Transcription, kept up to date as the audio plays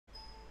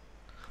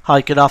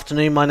Hi, good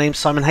afternoon. My name's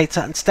Simon Hayter,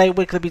 and today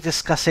we're going to be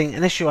discussing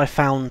an issue I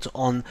found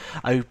on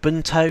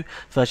Ubuntu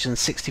version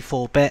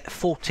 64-bit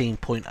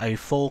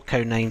 14.04,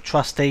 codenamed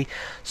Trusty,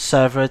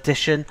 Server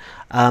Edition.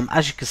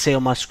 As you can see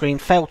on my screen,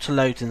 failed to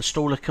load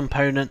installer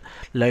component,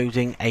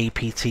 loading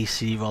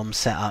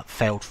apt-cdrom-setup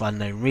failed for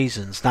unknown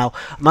reasons. Now,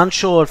 I'm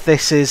unsure if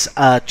this is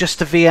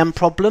just a VM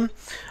problem,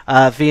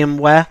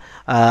 VMware.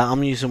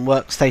 I'm using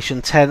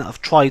Workstation 10.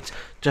 I've tried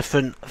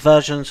different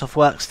versions of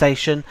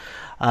Workstation.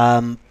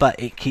 But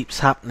it keeps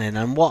happening,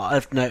 and what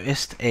I've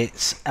noticed,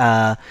 it's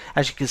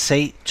as you can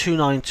see,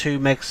 292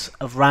 megs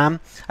of RAM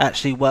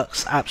actually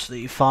works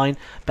absolutely fine,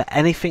 but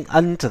anything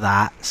under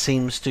that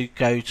seems to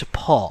go to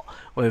pot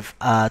with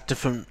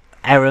different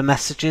error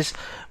messages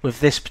with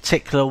this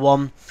particular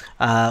one,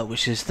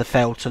 which is the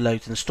failed to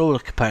load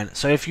installer component.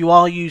 So if you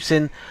are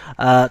using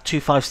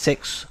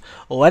 256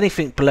 or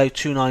anything below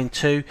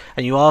 292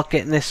 and you are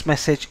getting this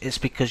message, it's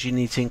because you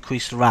need to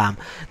increase the RAM.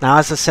 Now,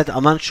 as I said,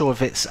 I'm unsure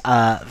if it's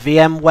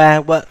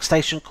VMware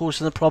Workstation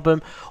causing the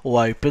problem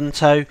or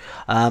Ubuntu.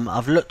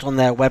 I've looked on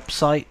their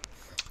website,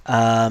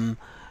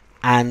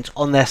 and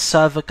on their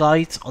server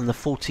guide on the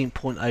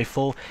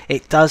 14.04,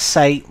 it does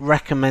say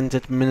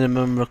recommended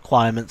minimum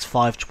requirements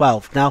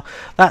 512. Now,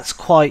 that's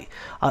quite,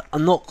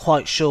 I'm not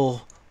quite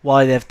sure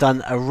why they've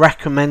done a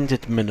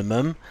recommended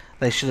minimum.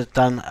 They should have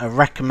done a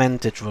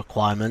recommended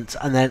requirement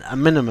and then a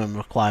minimum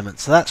requirement.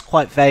 So that's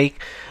quite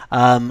vague.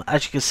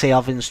 As you can see,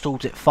 I've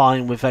installed it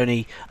fine with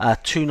only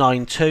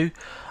 292.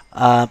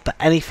 But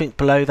anything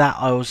below that,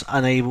 I was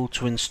unable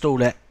to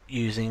install it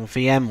using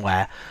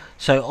VMware.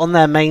 So on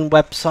their main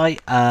website,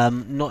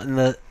 not in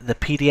the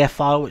PDF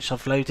file which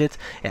I've loaded,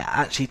 it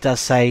actually does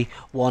say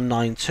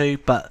 192,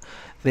 but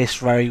this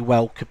very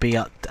well could be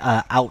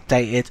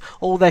outdated,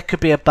 or there could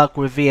be a bug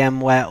with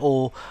VMware,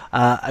 or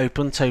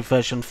Ubuntu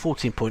version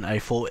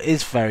 14.04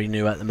 is very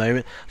new at the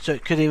moment, so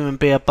it could even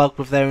be a bug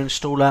with their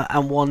installer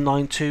and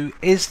 192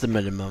 is the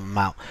minimum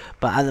amount.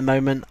 But at the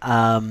moment,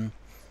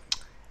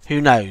 who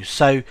knows?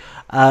 So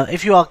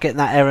if you are getting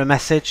that error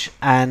message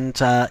and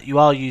you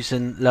are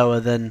using lower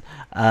than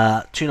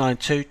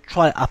 292,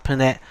 try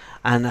upping it,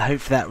 and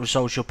hopefully that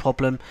resolves your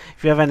problem.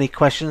 If you have any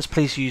questions,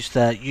 please use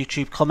the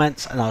YouTube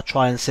comments and I'll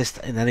try and assist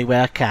in any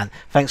way I can.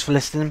 Thanks for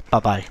listening.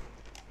 Bye bye.